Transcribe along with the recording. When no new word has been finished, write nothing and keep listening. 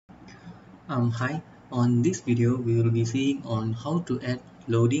Hi, on this video we will be seeing on how to add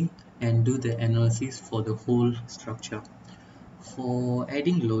loading and do the analysis for the whole structure. For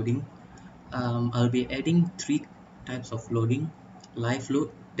adding loading, I'll be adding three types of loading: live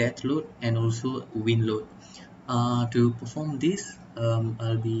load, death load, and also wind load. To perform this,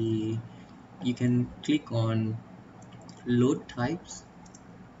 you can click on load types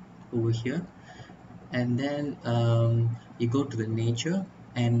over here, and then you go to the nature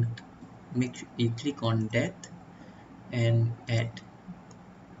and you click on death and add,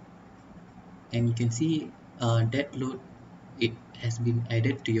 and you can see that load it has been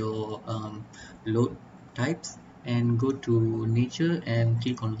added to your load types. And go to nature and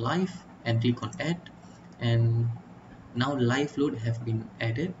click on live and click on add, and now live load have been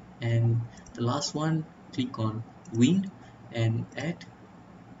added. And the last one, click on wind and add,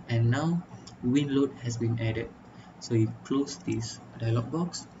 and now wind load has been added. So you close this dialog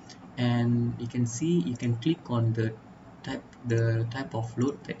box, and you can see you can click on the type of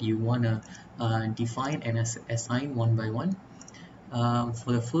load that you want to define and assign one by one.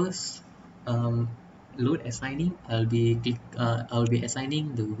 For the first load assigning, I'll be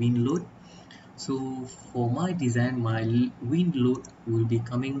assigning the wind load. So for my design, my wind load will be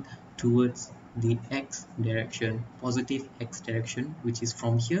coming towards the x direction, positive x direction, which is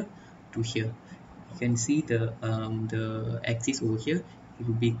from here to here. You can see the axis over here. It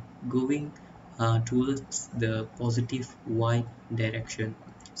will be going towards the positive y direction.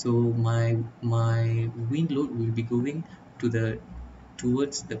 So my wind load will be going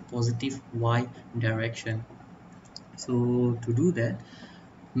towards the positive y direction. So to do that,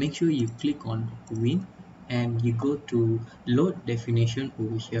 make sure you click on wind and you go to load definition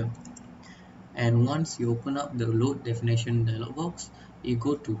over here. And once you open up the load definition dialog box, you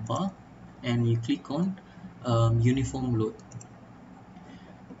go to bar and you click on uniform load.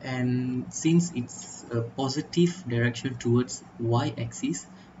 And since it's a positive direction towards y-axis,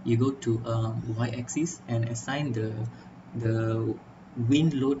 you go to y-axis and assign the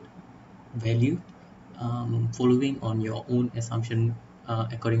wind load value following on your own assumption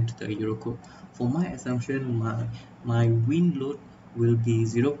according to the Eurocode. For my assumption, my wind load will be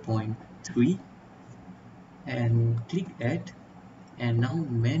 0.3, and click add. And now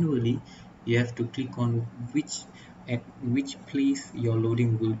manually you have to click on at which place your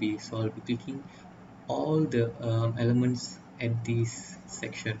loading will be. So I'll be clicking all the elements at this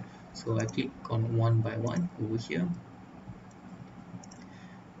section. So I click on one by one over here,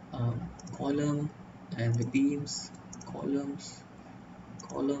 column, and the beams, columns,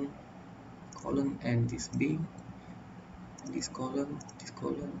 column, column, and this beam, this column, this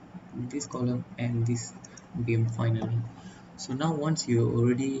column, this column, and this beam finally. So now once you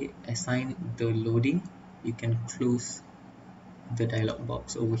already assign the loading, you can close the dialog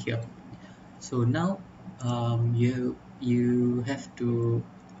box over here. So now you have to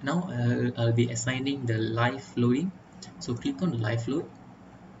now I'll be assigning the live loading. So click on live load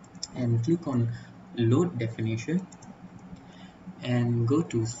and click on load definition and go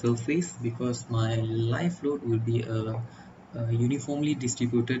to surface, because my live load will be uniformly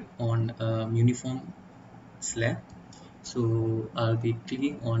distributed on a uniform slab. So I'll be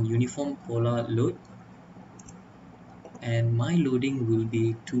clicking on uniform polar load, and my loading will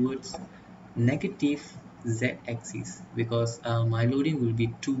be towards negative z-axis, because my loading will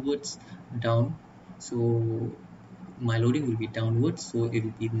be towards down. So my loading will be downwards, so it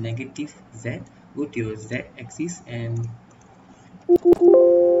will be negative z. Go to your z-axis and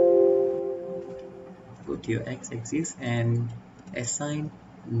go to your x-axis and assign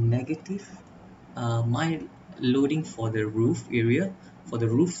negative. My loading for the roof area, for the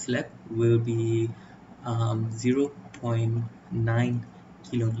roof slab, will be 0.9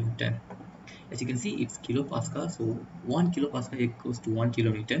 kilonewton. As you can see, it's kilopascal, so 1 kilopascal equals to 1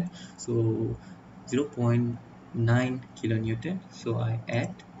 kilonewton. So 0.9 kilonewton. So I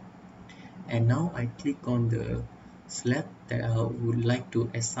add, and now I click on the slab that I would like to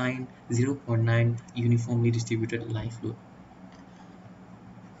assign 0.9 uniformly distributed live load.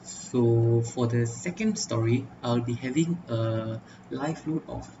 So for the second story, I'll be having a live load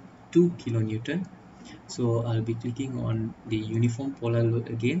of 2 kilonewton. So I'll be clicking on the uniform polar load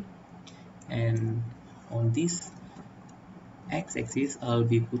again, and on this x-axis I'll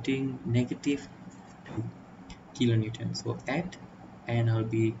be putting negative 2 kilonewton. So add, and I'll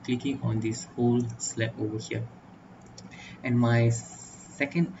be clicking on this whole slab over here. And my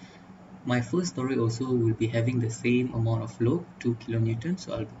first story also will be having the same amount of load, 2 kilonewton.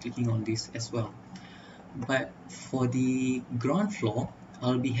 So I'll be clicking on this as well. But for the ground floor,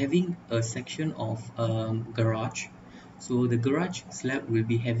 I'll be having a section of garage. So the garage slab will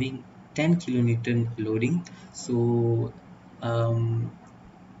be having 10 kilonewton loading. So um,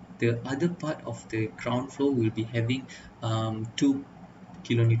 the other part of the ground floor will be having 2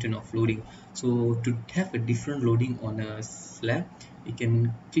 kilonewton of loading. So to have a different loading on a slab, you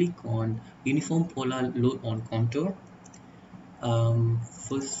can click on uniform polar load on contour.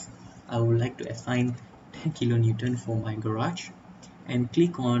 First, I would like to assign 10 kilonewton for my garage, and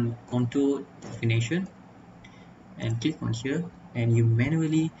click on contour definition and click on here, and you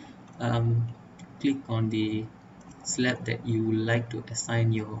manually um, click on the slab that you would like to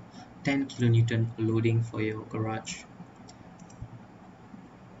assign your 10 kilonewton loading for your garage,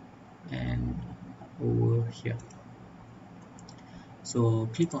 and over here. So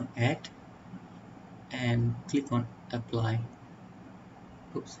click on add and click on apply.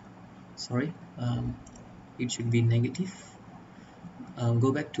 Oops, sorry, it should be negative.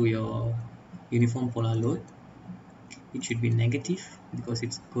 Go back to your uniform polar load. It should be negative because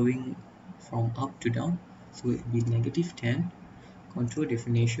it's going from up to down, so it will be negative 10. Contour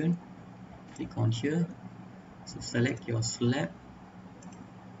definition, click on here. So select your slab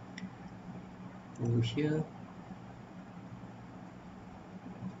over here,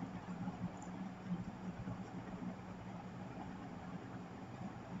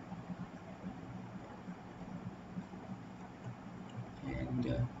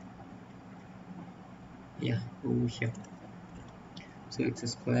 and yeah, over here. So it's a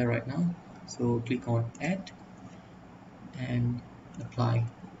square right now, so click on add and apply.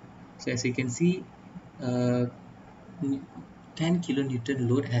 So as you can see, uh, 10 kilonewton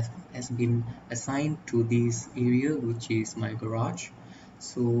load has been assigned to this area, which is my garage.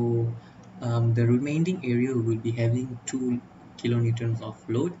 So the remaining area will be having 2 kilonewtons of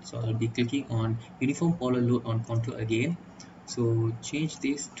load. So I'll be clicking on uniform polar load on contour again. So change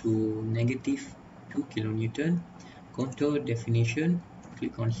this to negative 2 kilonewton. Contour definition,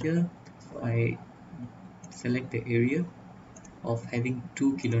 click on here. So I select the area of having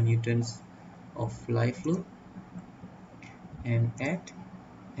 2 kilonewtons of live load and add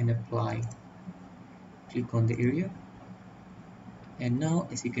and apply. Click on the area, and now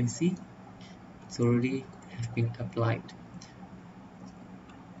as you can see, it's already has been applied.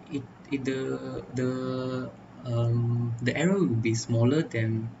 The arrow will be smaller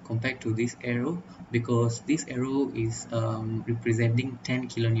than compared to this arrow, because this arrow is representing 10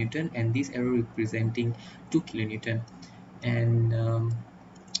 kilonewton and this arrow representing 2 kilonewton, and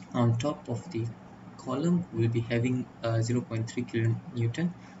on top of the column we'll be having 0.3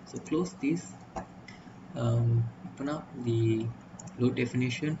 kilonewton. So close this, open up the load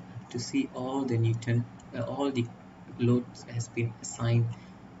definition to see all the all the loads has been assigned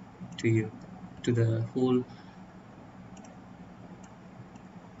to you, to the whole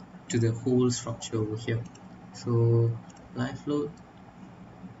structure over here. So live load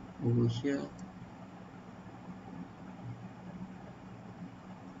over here,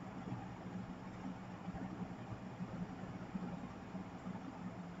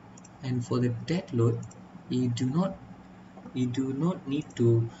 and for the dead load, you do not need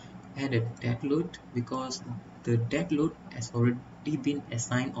to add a dead load, because the dead load has already been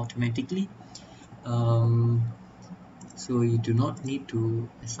assigned automatically. So you do not need to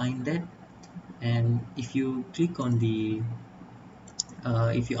assign that. And if you click on the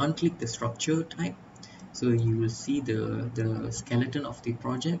if you unclick the structure type, so you will see the skeleton of the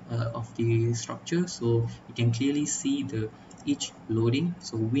project, of the structure. So you can clearly see the each loading.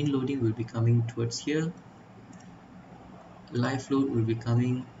 So wind loading will be coming towards here, live load will be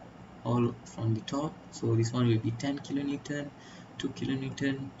coming all from the top. So this one will be 10 kilonewton, 2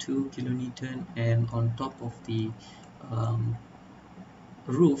 kilonewton, 2 kilonewton, and on top of the um,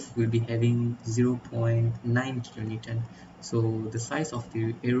 roof will be having 0.9 kilonewton. So the size of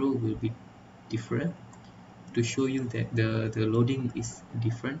the arrow will be different to show you that the loading is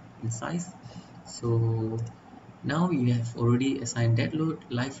different in size. So now you have already assigned dead load,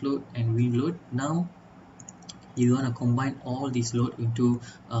 live load, and wind load. Now you want to combine all these load into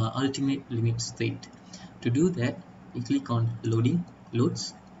ultimate limit state. To do that, you click on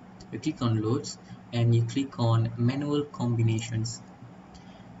loads, you click on loads, and you click on manual combinations,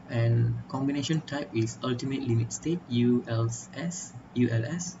 and combination type is ultimate limit state, ULS,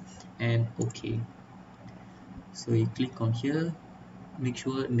 and OK. So you click on here, make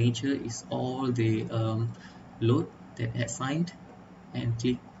sure nature is all the load that assigned, and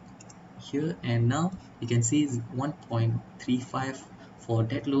click here, and now you can see 1.35 for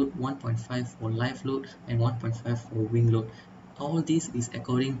dead load, 1.5 for live load, and 1.5 for wind load. All this is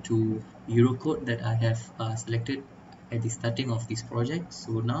according to Eurocode that I have selected at the starting of this project.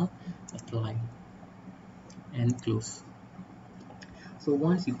 So now apply and close. So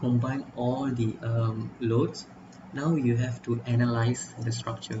once you combine all the loads, now you have to analyze the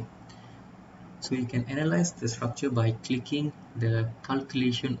structure. So you can analyze the structure by clicking the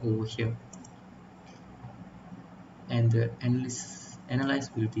calculation over here, and the analyze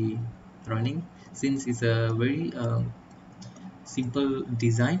will be running. Since it's a very simple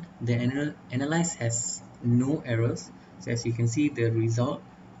design, the analyze has no errors. So as you can see, the result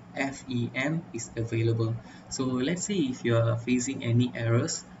FEM is available. So let's say if you are facing any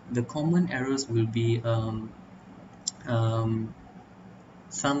errors, the common errors will be um,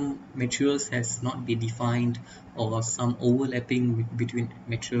 some materials has not been defined, or some overlapping between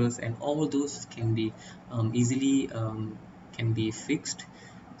materials, and all those can be easily can be fixed.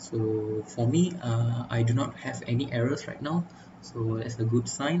 So for me, I do not have any errors right now, so that's a good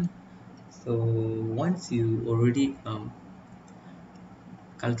sign. So once you already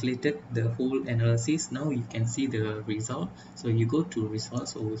calculated the whole analysis, now you can see the result. So you go to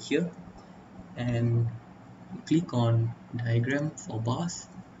results over here and click on diagram for bars,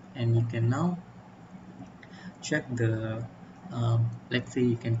 and you can now check the let's say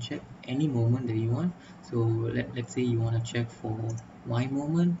you can check any moment that you want. So let's say you want to check for y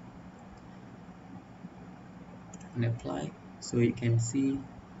moment and apply. So you can see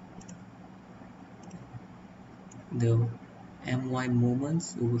the my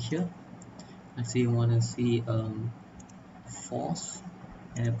moments over here. Let's say you want to see force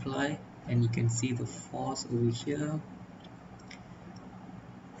and apply, and you can see the force over here.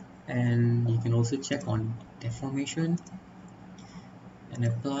 And you can also check on deformation and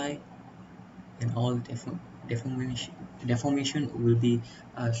apply, and all deformation will be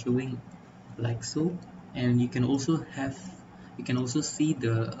showing like so. And you can also see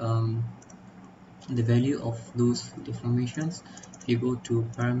the value of those deformations. If you go to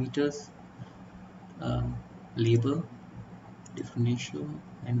parameters, label, definition,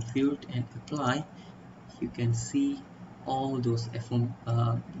 and field, and apply, you can see all those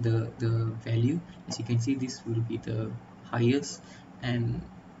the value. As you can see, this will be the highest, and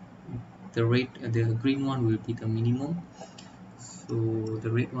the green one will be the minimum, so the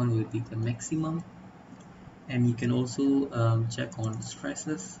red one will be the maximum. And you can also check on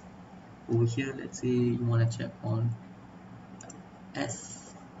stresses over here. Let's say you want to check on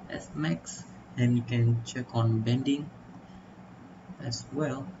S max, and you can check on bending as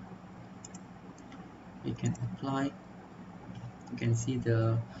well. You can apply, you can see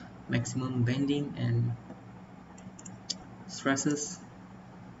the maximum bending and stresses,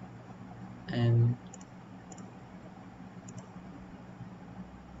 and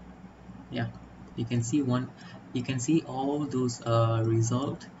yeah, you can see all those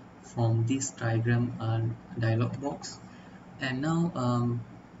result from this diagram dialog box. And now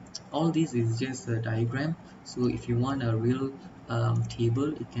all this is just a diagram. So if you want a real table,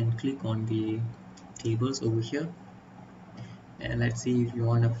 you can click on the tables over here, and let's see if you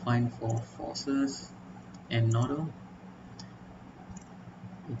want to find for forces and nodal,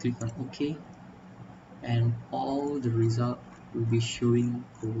 you click on OK, and all the result will be showing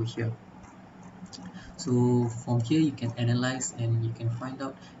over here. So from here you can analyze, and you can find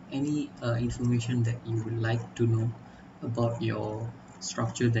out any information that you would like to know about your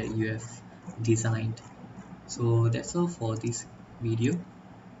structure that you have designed. So that's all for this video.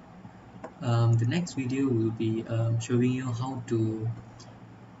 The next video will be showing you how to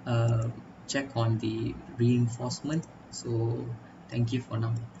uh, check on the reinforcement. So thank you for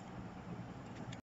now.